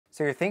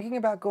So you're thinking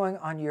about going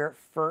on your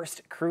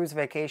first cruise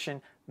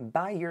vacation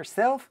by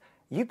yourself?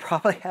 You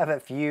probably have a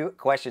few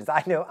questions.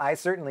 I know I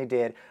certainly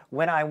did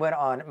when I went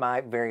on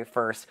my very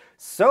first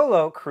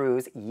solo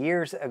cruise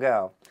years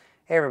ago.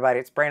 Hey everybody,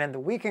 it's Brandon, the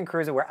Weekend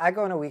Cruiser, where I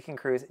go on a weekend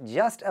cruise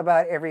just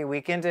about every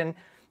weekend, and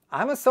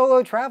I'm a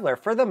solo traveler.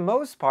 For the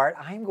most part,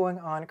 I'm going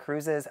on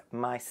cruises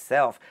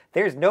myself.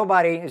 There's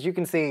nobody, as you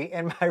can see,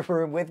 in my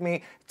room with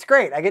me. It's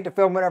great. I get to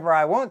film whatever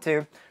I want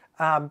to,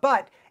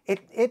 but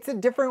it's a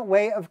different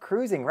way of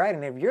cruising, right?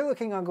 And if you're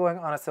looking on going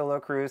on a solo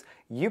cruise,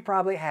 you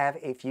probably have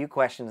a few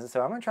questions. And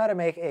so I'm going to try to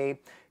make a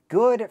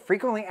good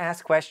frequently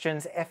asked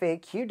questions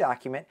FAQ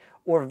document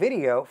or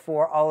video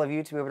for all of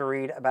you to be able to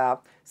read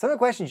about some of the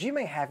questions you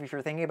may have if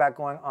you're thinking about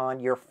going on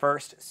your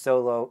first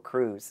solo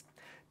cruise.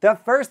 The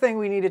first thing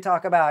we need to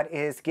talk about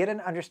is get an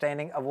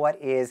understanding of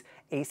what is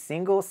a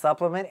single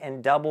supplement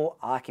and double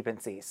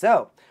occupancy.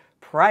 So,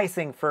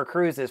 pricing for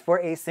cruises for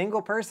a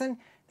single person,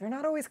 they're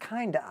not always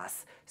kind to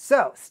us.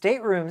 So,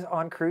 staterooms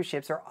on cruise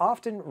ships are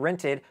often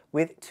rented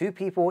with 2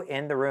 people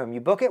in the room. You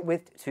book it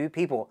with 2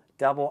 people,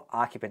 double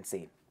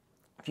occupancy.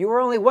 If you were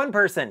only one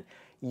person,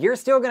 you're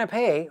still going to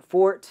pay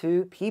for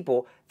 2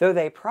 people, though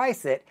they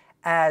price it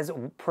as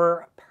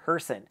per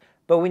person.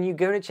 But when you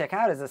go to check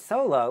out as a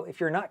solo,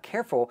 if you're not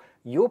careful,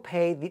 you'll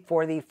pay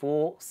for the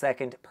full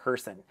second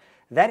person.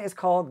 That is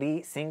called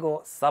the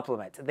single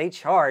supplement. They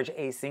charge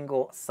a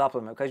single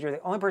supplement because you're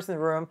the only person in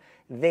the room.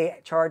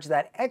 They charge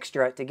that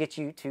extra to get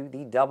you to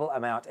the double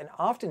amount. And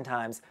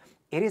oftentimes,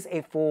 it is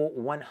a full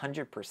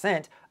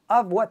 100%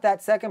 of what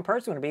that second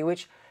person would be,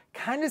 which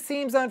kind of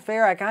seems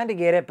unfair. I kind of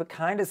get it, but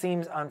kind of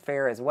seems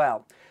unfair as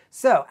well.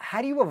 So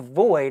how do you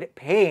avoid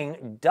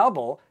paying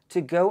double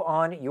to go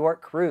on your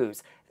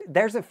cruise?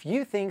 There's a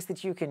few things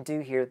that you can do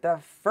here. The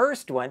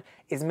first one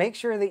is make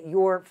sure that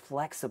you're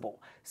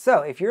flexible.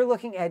 So if you're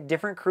looking at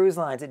different cruise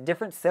lines, at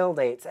different sail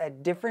dates,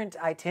 at different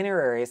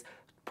itineraries,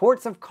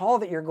 ports of call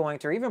that you're going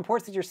to, or even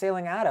ports that you're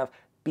sailing out of,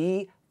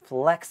 be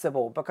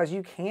flexible because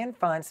you can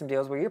find some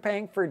deals where you're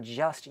paying for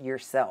just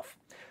yourself.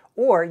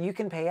 Or you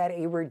can pay at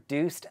a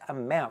reduced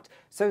amount.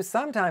 So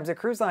sometimes a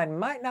cruise line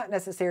might not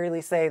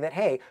necessarily say that,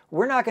 hey,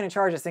 we're not going to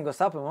charge a single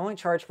supplement, we'll only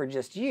charge for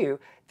just you.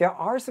 There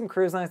are some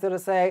cruise lines that'll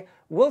say,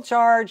 we'll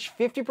charge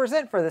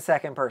 50% for the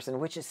second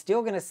person, which is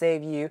still going to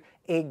save you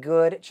a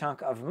good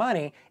chunk of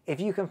money if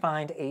you can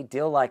find a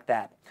deal like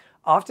that.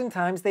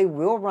 Oftentimes they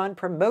will run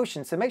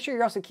promotions, so make sure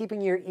you're also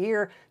keeping your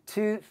ear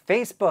to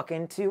Facebook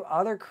and to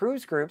other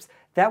cruise groups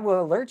that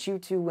will alert you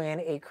to when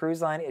a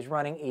cruise line is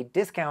running a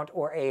discount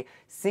or a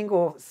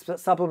single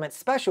supplement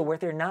special where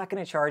they're not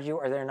going to charge you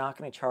or they're not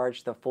going to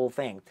charge the full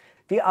thing.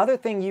 The other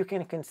thing you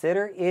can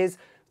consider is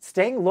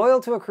staying loyal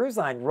to a cruise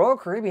line. Royal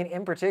Caribbean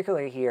in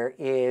particular here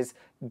is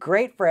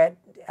great for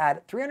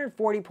at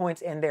 340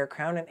 points in their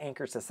Crown and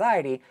Anchor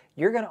Society,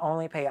 you're going to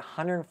only pay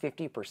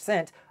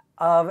 150%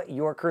 of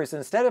your cruise. So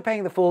instead of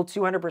paying the full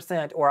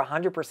 200% or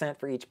 100%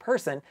 for each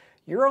person,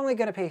 you're only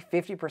going to pay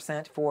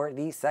 50% for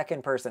the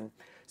second person.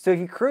 So if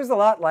you cruise a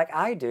lot like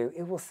I do,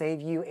 it will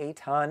save you a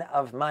ton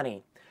of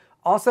money.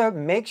 Also,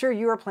 make sure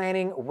you are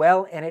planning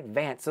well in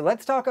advance. So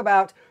let's talk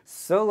about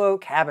solo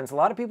cabins. A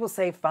lot of people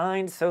say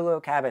find solo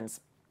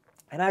cabins,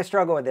 and I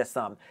struggle with this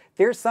some.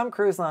 There's some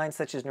cruise lines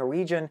such as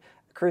Norwegian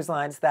cruise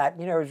lines that,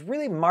 has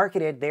really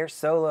marketed their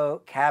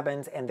solo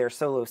cabins and their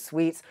solo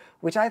suites,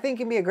 which I think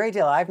can be a great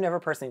deal. I've never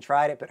personally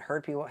tried it, but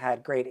heard people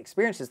had great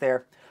experiences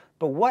there.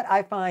 But what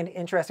I find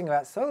interesting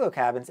about solo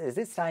cabins is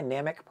its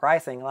dynamic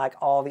pricing like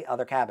all the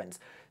other cabins.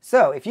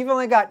 So if you've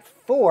only got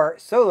 4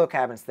 solo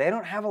cabins, they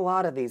don't have a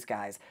lot of these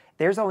guys.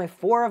 There's only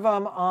 4 of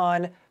them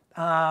on,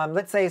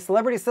 let's say,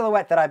 Celebrity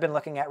Silhouette that I've been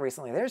looking at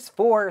recently. There's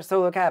 4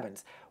 solo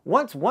cabins.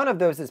 Once one of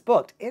those is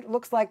booked, it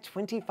looks like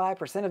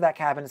 25% of that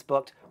cabin is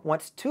booked.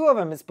 Once 2 of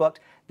them is booked,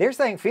 they're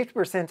saying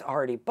 50% is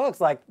already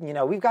booked. Like,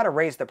 we've got to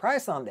raise the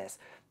price on this.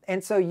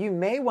 And so you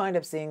may wind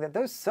up seeing that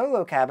those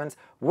solo cabins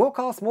will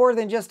cost more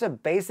than just a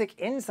basic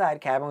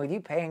inside cabin with you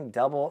paying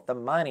double the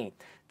money.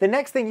 The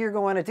next thing you're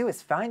going to do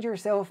is find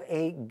yourself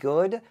a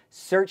good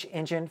search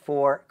engine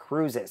for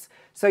cruises.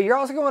 So you're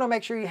also going to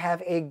make sure you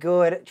have a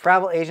good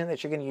travel agent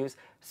that you're going to use,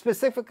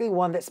 specifically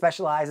one that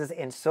specializes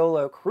in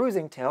solo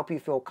cruising to help you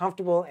feel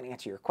comfortable and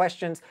answer your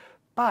questions.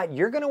 But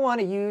you're going to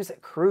want to use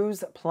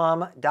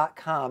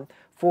cruiseplum.com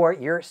for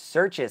your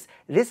searches.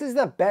 This is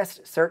the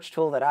best search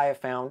tool that I have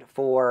found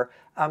for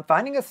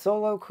finding a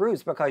solo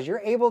cruise because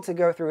you're able to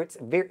go through it.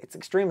 It's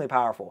extremely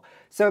powerful.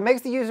 So it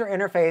makes the user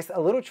interface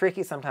a little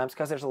tricky sometimes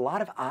because there's a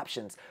lot of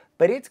options,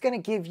 but it's going to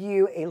give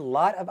you a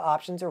lot of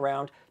options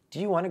around, do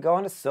you want to go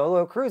on a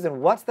solo cruise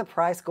and what's the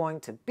price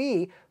going to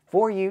be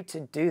for you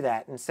to do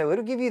that. And so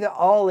it'll give you the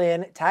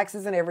all-in,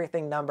 taxes and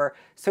everything number.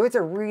 So it's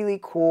a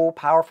really cool,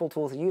 powerful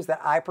tool to use that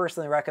I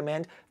personally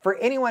recommend for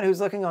anyone who's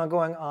looking on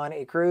going on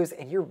a cruise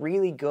and you're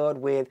really good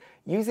with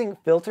using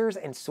filters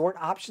and sort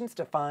options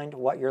to find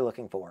what you're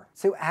looking for.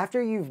 So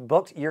after you've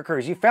booked your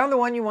cruise, you found the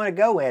one you want to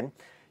go in,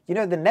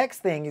 the next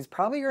thing is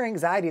probably your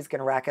anxiety is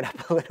going to rack it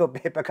up a little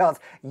bit because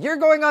you're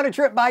going on a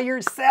trip by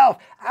yourself.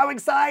 How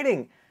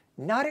exciting!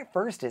 Not at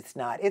first, it's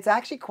not. It's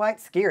actually quite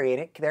scary,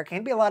 and there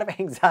can be a lot of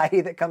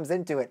anxiety that comes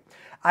into it.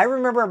 I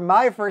remember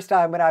my first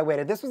time when I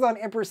went, and this was on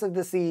Empress of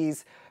the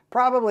Seas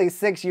probably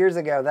 6 years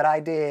ago that I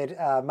did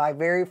my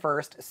very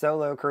first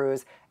solo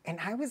cruise, and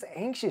I was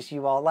anxious,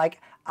 you all. Like,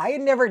 I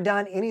had never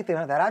done anything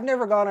like that. I've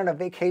never gone on a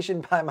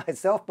vacation by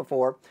myself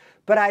before,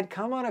 but I'd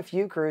come on a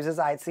few cruises.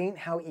 I'd seen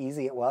how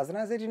easy it was, and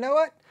I said, you know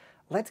what?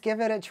 Let's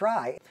give it a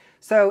try.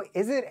 So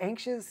is it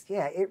anxious?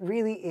 Yeah, it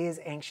really is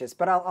anxious.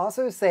 But I'll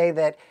also say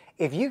that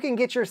if you can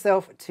get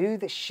yourself to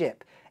the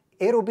ship,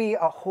 it'll be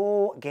a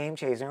whole game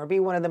changer. It'll be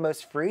one of the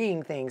most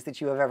freeing things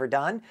that you have ever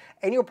done.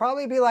 And you'll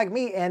probably be like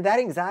me, and that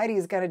anxiety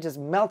is gonna just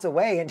melt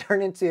away and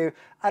turn into,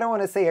 I don't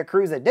wanna say a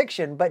cruise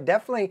addiction, but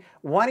definitely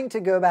wanting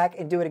to go back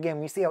and do it again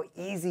when you see how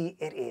easy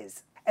it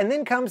is. And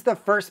then comes the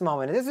first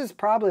moment. This is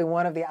probably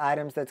one of the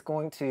items that's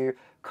going to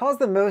cause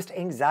the most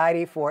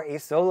anxiety for a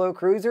solo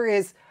cruiser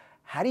is,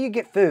 how do you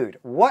get food?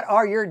 What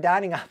are your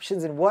dining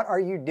options and what are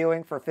you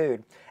doing for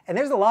food? And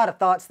there's a lot of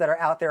thoughts that are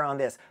out there on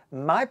this.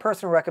 My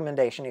personal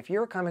recommendation, if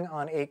you're coming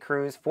on a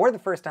cruise for the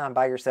first time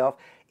by yourself,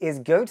 is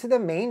go to the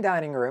main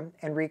dining room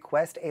and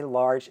request a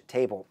large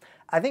table.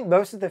 I think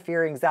most of the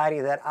fear and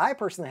anxiety that I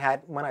personally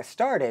had when I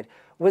started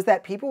was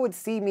that people would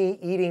see me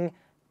eating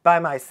by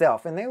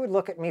myself and they would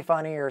look at me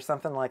funny or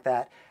something like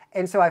that.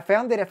 And so I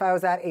found that if I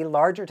was at a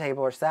larger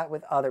table or sat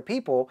with other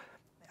people,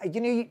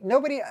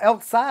 nobody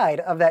outside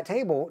of that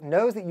table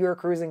knows that you're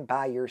cruising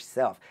by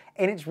yourself.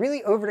 And it's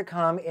really over to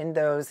come in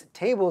those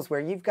tables where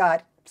you've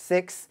got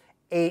 6,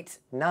 8,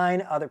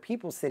 9 other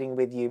people sitting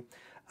with you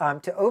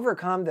to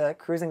overcome the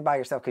cruising by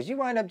yourself, because you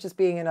wind up just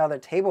being another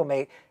table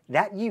mate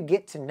that you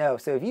get to know.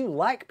 So if you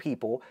like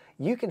people,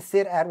 you can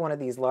sit at one of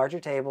these larger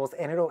tables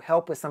and it'll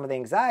help with some of the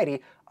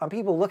anxiety on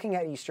people looking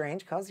at you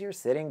strange because you're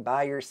sitting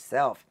by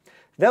yourself.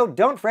 Though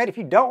don't fret, if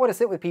you don't want to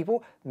sit with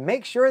people,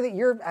 make sure that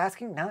you're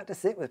asking not to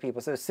sit with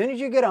people. So as soon as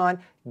you get on,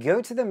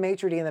 go to the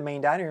maitre d' in the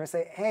main dining room and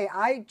say, hey,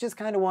 I just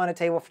kind of want a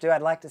table for two.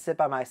 I'd like to sit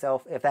by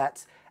myself if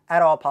that's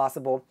at all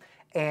possible.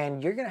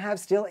 And you're going to have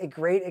still a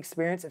great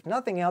experience. If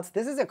nothing else,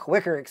 this is a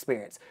quicker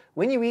experience.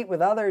 When you eat with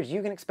others,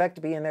 you can expect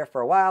to be in there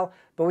for a while.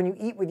 But when you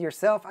eat with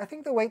yourself, I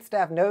think the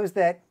waitstaff knows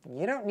that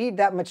you don't need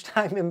that much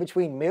time in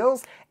between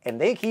meals,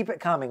 and they keep it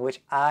coming,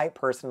 which I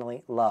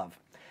personally love.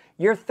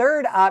 Your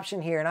third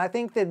option here, and I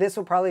think that this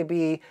will probably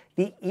be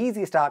the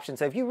easiest option.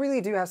 So if you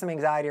really do have some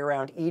anxiety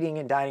around eating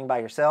and dining by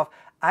yourself,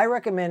 I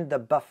recommend the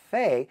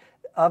buffet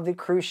of the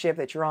cruise ship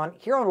that you're on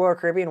here on Royal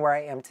Caribbean, where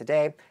I am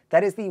today.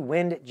 That is the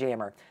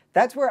Windjammer.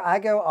 That's where I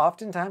go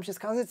oftentimes just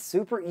because it's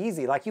super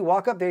easy. Like, you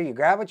walk up there, you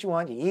grab what you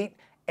want, you eat,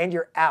 and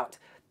you're out.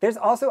 There's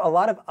also a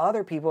lot of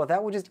other people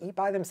that will just eat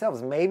by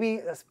themselves. Maybe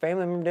a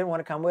family member didn't want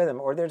to come with them,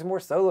 or there's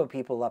more solo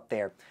people up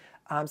there.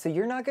 So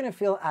you're not going to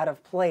feel out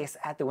of place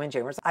at the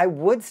Windjammers. I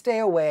would stay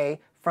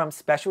away from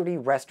specialty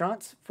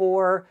restaurants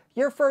for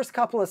your first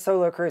couple of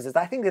solo cruises.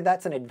 I think that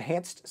that's an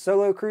advanced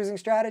solo cruising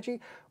strategy,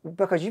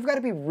 because you've got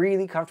to be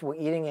really comfortable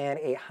eating in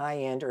a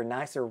high-end or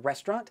nicer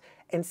restaurant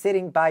and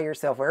sitting by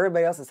yourself where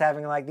everybody else is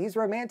having like these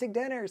romantic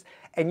dinners.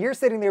 And you're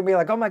sitting there and being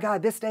like, oh my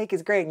God, this steak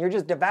is great. And you're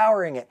just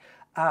devouring it.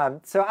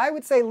 So I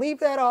would say leave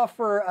that off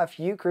for a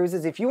few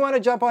cruises. If you want to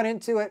jump on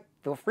into it,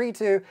 feel free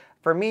to.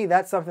 For me,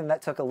 that's something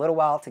that took a little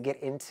while to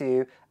get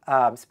into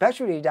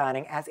specialty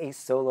dining as a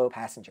solo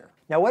passenger.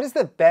 Now, what is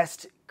the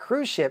best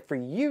cruise ship for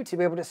you to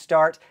be able to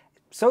start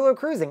solo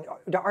cruising?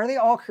 Are they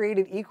all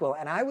created equal?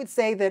 And I would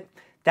say that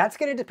that's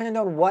going to depend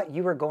on what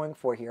you are going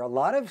for here. A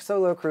lot of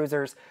solo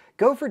cruisers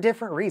go for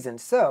different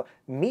reasons. So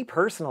me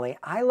personally,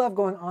 I love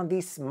going on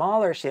these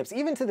smaller ships.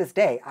 Even to this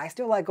day, I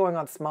still like going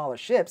on smaller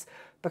ships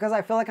because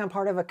I feel like I'm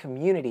part of a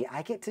community.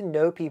 I get to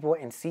know people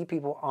and see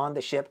people on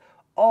the ship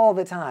all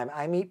the time.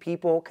 I meet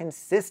people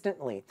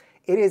consistently.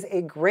 It is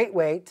a great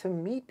way to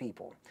meet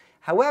people.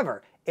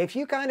 However, if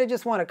you kind of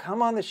just want to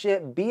come on the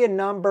ship, be a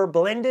number,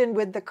 blend in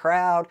with the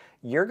crowd,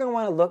 you're going to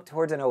want to look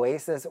towards an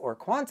Oasis or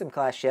Quantum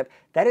class ship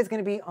that is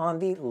going to be on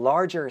the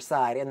larger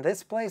side. In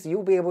this place,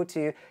 you'll be able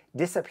to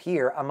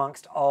disappear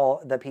amongst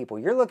all the people.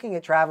 You're looking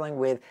at traveling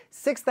with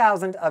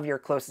 6,000 of your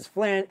closest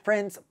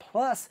friends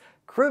plus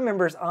crew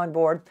members on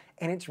board,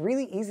 and it's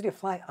really easy to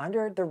fly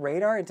under the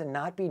radar and to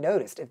not be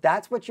noticed if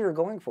that's what you're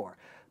going for.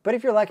 But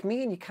if you're like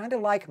me and you kind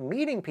of like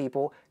meeting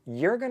people,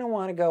 you're going to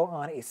want to go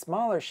on a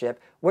smaller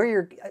ship where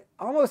you're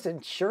almost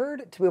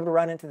insured to be able to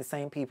run into the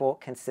same people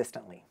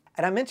consistently.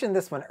 And I mentioned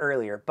this one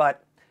earlier,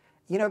 but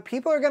you know,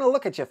 people are going to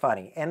look at you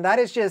funny, and that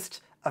is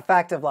just a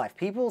fact of life.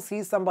 People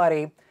see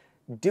somebody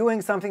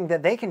doing something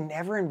that they can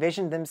never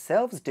envision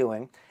themselves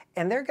doing,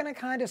 and they're going to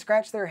kind of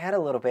scratch their head a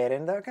little bit,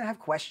 and they're going to have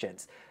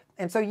questions.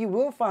 And so you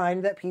will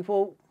find that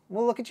people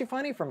will look at you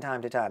funny from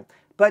time to time.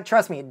 But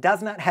trust me, it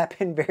does not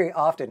happen very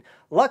often.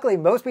 Luckily,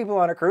 most people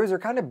on a cruise are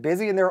kind of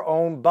busy in their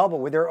own bubble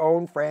with their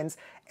own friends,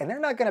 and they're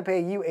not going to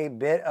pay you a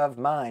bit of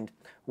mind.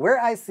 Where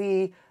I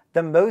see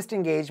the most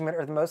engagement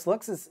or the most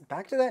looks is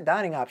back to that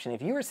dining option.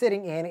 If you were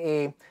sitting in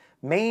a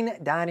main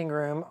dining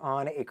room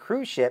on a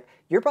cruise ship,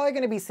 you're probably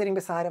going to be sitting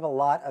beside of a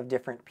lot of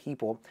different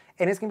people,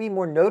 and it's going to be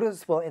more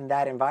noticeable in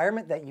that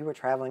environment that you were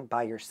traveling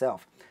by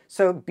yourself.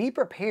 So be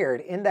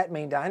prepared in that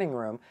main dining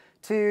room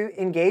to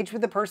engage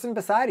with the person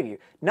beside of you.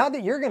 Not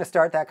that you're going to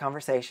start that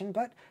conversation,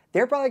 but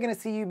they're probably going to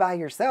see you by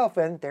yourself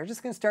and they're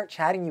just going to start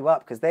chatting you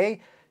up because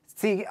they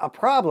see a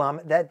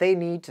problem that they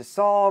need to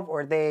solve,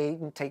 or they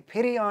take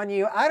pity on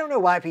you. I don't know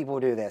why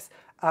people do this.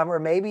 Or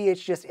maybe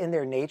it's just in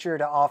their nature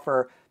to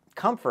offer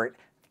comfort.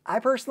 I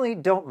personally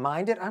don't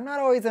mind it. I'm not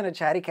always in a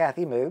chatty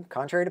Cathy mood,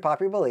 contrary to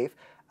popular belief.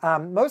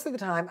 Most of the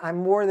time, I'm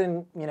more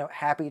than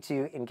happy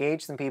to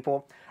engage some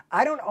people.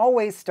 I don't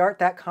always start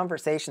that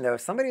conversation though.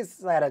 If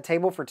somebody's at a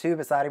table for two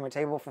beside him, a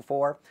table for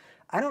four,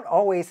 I don't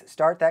always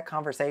start that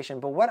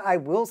conversation. But what I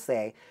will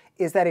say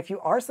is that if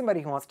you are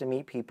somebody who wants to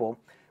meet people,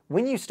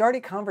 when you start a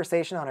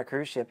conversation on a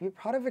cruise ship, you're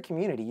part of a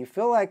community. You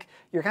feel like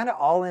you're kind of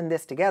all in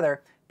this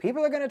together.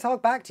 People are going to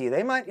talk back to you.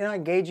 They might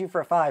engage you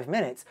for 5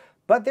 minutes,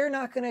 but they're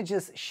not going to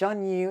just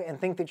shun you and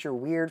think that you're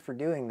weird for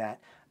doing that.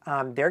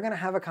 They're going to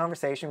have a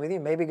conversation with you,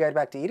 maybe go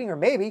back to eating, or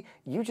maybe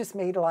you just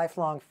made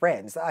lifelong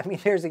friends. I mean,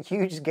 there's a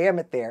huge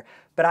gamut there,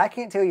 but I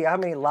can't tell you how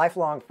many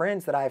lifelong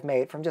friends that I've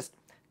made from just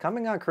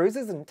coming on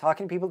cruises and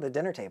talking to people at the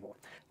dinner table.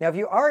 Now, if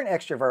you are an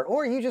extrovert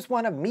or you just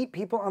want to meet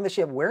people on the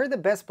ship, where are the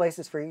best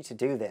places for you to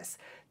do this?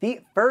 The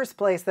first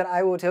place that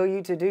I will tell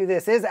you to do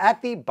this is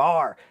at the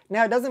bar.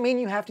 Now, it doesn't mean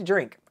you have to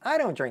drink. I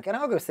don't drink, and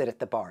I'll go sit at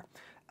the bar.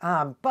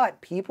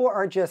 But people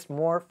are just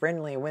more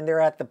friendly when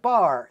they're at the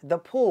bar, the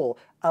pool,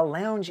 a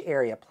lounge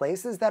area,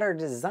 places that are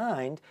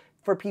designed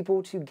for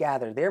people to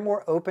gather. They're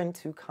more open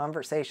to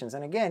conversations.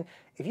 And again,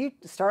 if you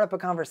start up a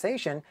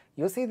conversation,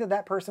 you'll see that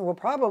that person will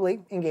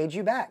probably engage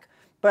you back.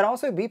 But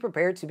also be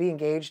prepared to be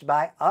engaged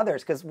by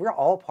others, because we're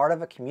all part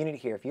of a community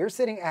here. If you're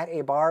sitting at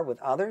a bar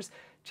with others,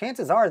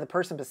 chances are the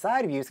person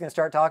beside of you is going to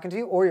start talking to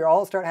you, or you'll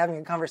all start having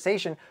a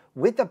conversation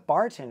with the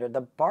bartender. The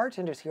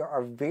bartenders here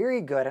are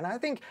very good, and I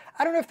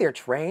don't know if they're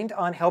trained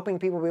on helping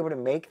people be able to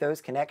make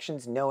those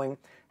connections, knowing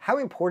how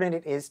important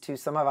it is to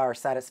some of our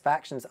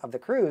satisfactions of the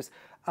cruise,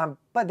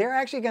 but they're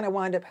actually going to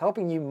wind up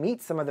helping you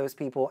meet some of those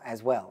people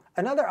as well.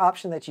 Another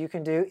option that you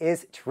can do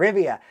is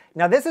trivia.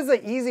 Now, this is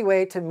an easy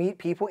way to meet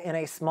people in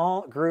a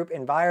small group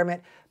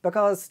environment,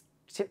 because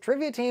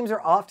trivia teams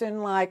are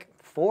often like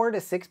 4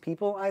 to 6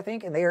 people, I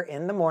think, and they are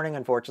in the morning,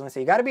 unfortunately. So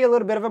you got to be a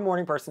little bit of a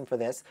morning person for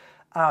this.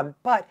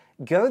 But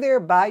go there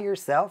by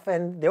yourself,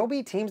 and there'll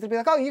be teams that be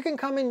like, oh, you can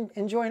come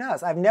and join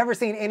us. I've never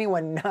seen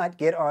anyone not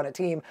get on a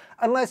team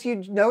unless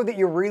you know that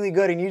you're really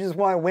good and you just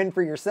want to win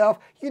for yourself.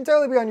 You can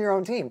totally be on your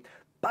own team.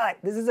 But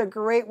this is a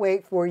great way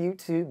for you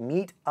to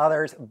meet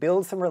others,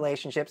 build some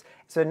relationships.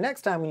 So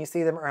next time when you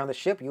see them around the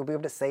ship, you'll be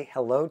able to say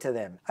hello to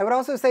them. I would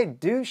also say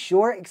do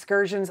shore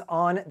excursions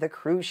on the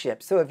cruise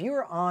ship. So if you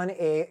are on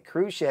a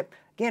cruise ship,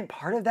 again,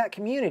 part of that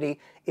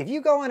community, if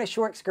you go on a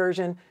shore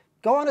excursion,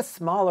 go on a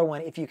smaller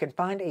one if you can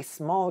find a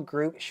small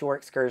group shore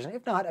excursion.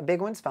 If not, a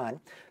big one's fine.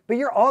 But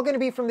you're all going to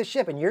be from the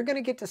ship, and you're going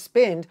to get to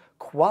spend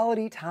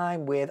quality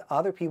time with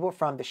other people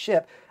from the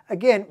ship.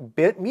 Again,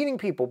 meeting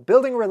people,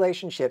 building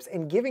relationships,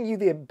 and giving you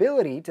the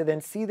ability to then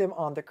see them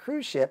on the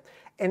cruise ship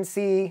and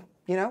say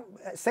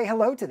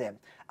hello to them.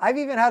 I've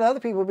even had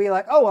other people be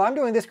like, oh, well, I'm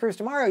doing this cruise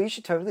tomorrow. You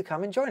should totally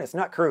come and join us.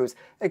 Not cruise,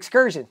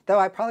 excursion. Though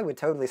I probably would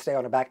totally stay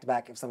on a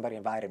back-to-back if somebody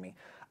invited me.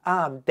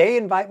 They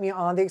invite me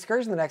on the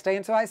excursion the next day,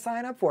 and so I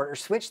sign up for it or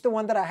switch the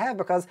one that I have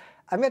because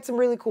I met some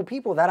really cool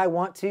people that I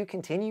want to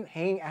continue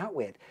hanging out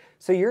with.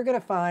 So you're going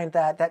to find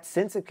that that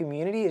sense of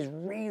community is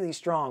really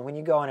strong when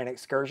you go on an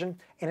excursion,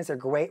 and it's a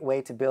great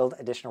way to build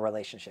additional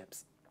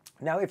relationships.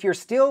 Now, if you're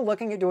still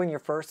looking at doing your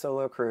first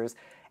solo cruise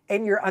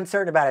and you're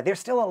uncertain about it, there's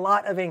still a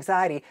lot of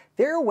anxiety,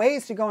 there are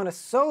ways to go on a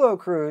solo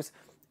cruise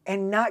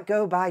and not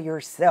go by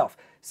yourself.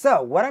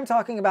 So what I'm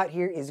talking about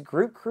here is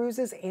group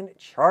cruises and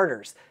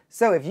charters.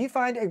 So if you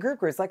find a group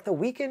cruise like the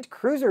Weekend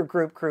Cruiser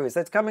Group Cruise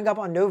that's coming up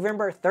on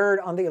November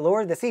 3rd on the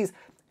Allure of the Seas,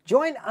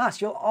 join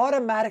us. You'll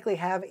automatically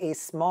have a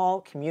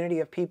small community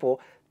of people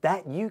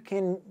that you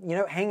can,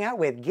 hang out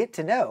with, get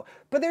to know.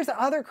 But there's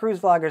other cruise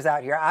vloggers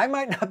out here. I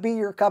might not be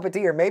your cup of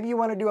tea, or maybe you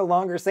want to do a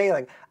longer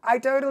sailing. I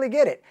totally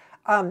get it.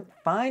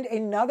 Find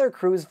another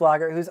cruise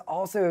vlogger who's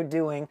also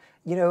doing,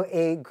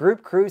 a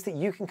group cruise that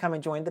you can come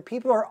and join. The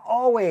people are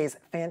always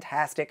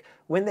fantastic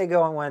when they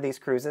go on one of these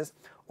cruises.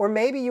 Or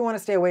maybe you want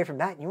to stay away from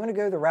that and you want to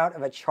go the route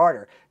of a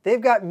charter.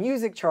 They've got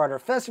music charter,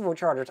 festival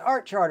charters,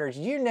 art charters,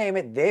 you name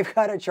it, they've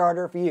got a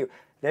charter for you.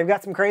 They've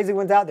got some crazy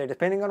ones out there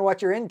depending on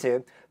what you're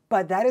into.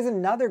 But that is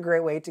another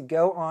great way to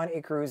go on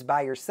a cruise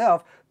by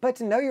yourself, but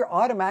to know you're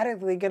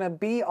automatically going to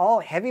be all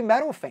heavy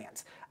metal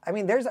fans. I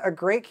mean, there's a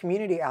great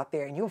community out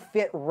there and you'll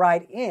fit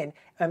right in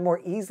and more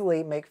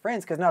easily make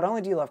friends, because not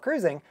only do you love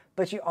cruising,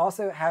 but you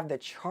also have the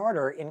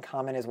charter in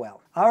common as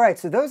well. All right,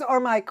 so those are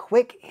my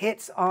quick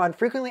hits on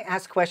frequently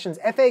asked questions,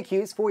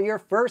 FAQs for your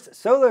first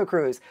solo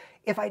cruise.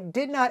 If I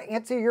did not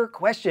answer your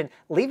question,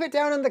 leave it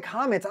down in the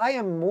comments. I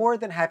am more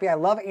than happy. I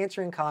love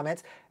answering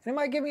comments, and it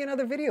might give me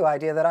another video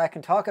idea that I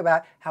can talk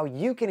about how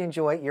you can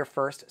enjoy your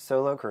first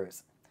solo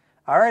cruise.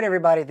 All right,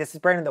 everybody, this is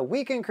Brandon, the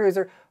Weekend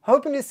Cruiser,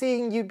 hoping to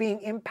see you being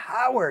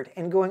empowered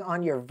and going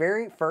on your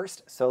very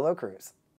first solo cruise.